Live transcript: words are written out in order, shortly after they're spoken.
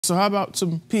So how about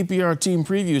some PPR team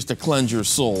previews to cleanse your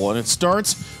soul? And it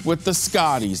starts with the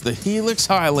Scotties, the Helix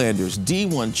Highlanders,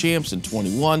 D1 champs in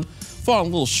 21, falling a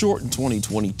little short in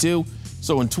 2022.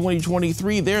 So in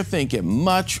 2023, they're thinking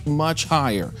much, much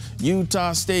higher.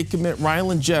 Utah State commit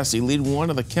Rylan Jesse leading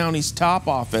one of the county's top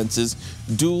offenses,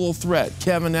 dual threat.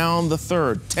 Kevin Allen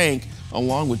III, tank,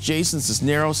 along with Jason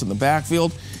Cisneros in the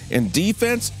backfield. And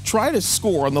defense, try to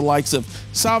score on the likes of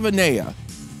Savanea,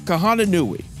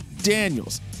 Kahananui,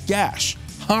 Daniels, Gash,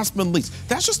 Hossman Leaks.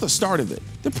 That's just the start of it.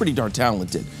 They're pretty darn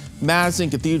talented. Madison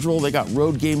Cathedral, they got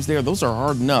road games there. Those are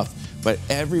hard enough. But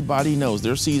everybody knows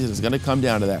their season is going to come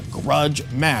down to that grudge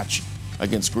match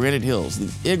against Granite Hills.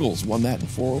 The Eagles won that in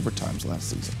 4 overtimes last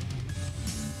season.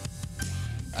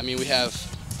 I mean, we have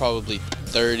probably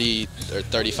 30 or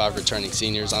 35 returning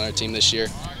seniors on our team this year.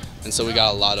 And so we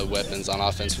got a lot of weapons on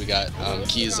offense. We got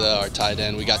Kiza, our tight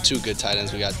end. We got 2 good tight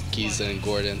ends. We got Kiza and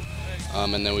Gordon.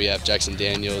 And then we have Jackson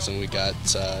Daniels, and we got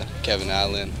Kevin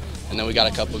Allen. And then we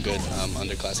got a couple good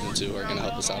underclassmen too who are going to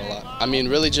help us out a lot. I mean,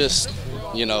 really just,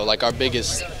 you know, like our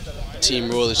biggest team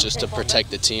rule is just to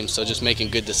protect the team. So just making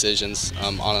good decisions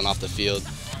on and off the field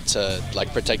to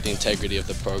like protect the integrity of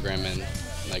the program and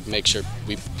like make sure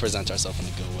we present ourselves in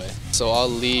a good way. So I'll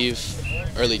leave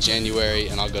early January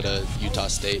and I'll go to Utah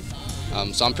State.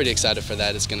 So I'm pretty excited for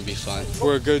that. It's going to be fun.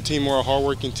 We're a good team. We're a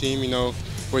hardworking team. You know,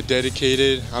 we're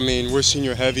dedicated. I mean, we're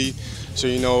senior heavy, so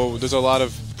you know there's a lot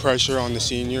of pressure on the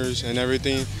seniors and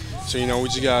everything. So you know we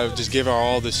just gotta give our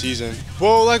all this season.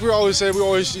 Well, like we always say, we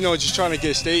always just trying to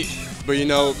get state, but you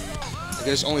know I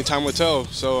guess only time will tell.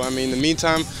 So I mean, in the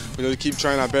meantime, we keep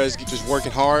trying our best, keep just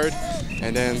working hard,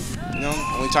 and then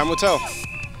only time will tell.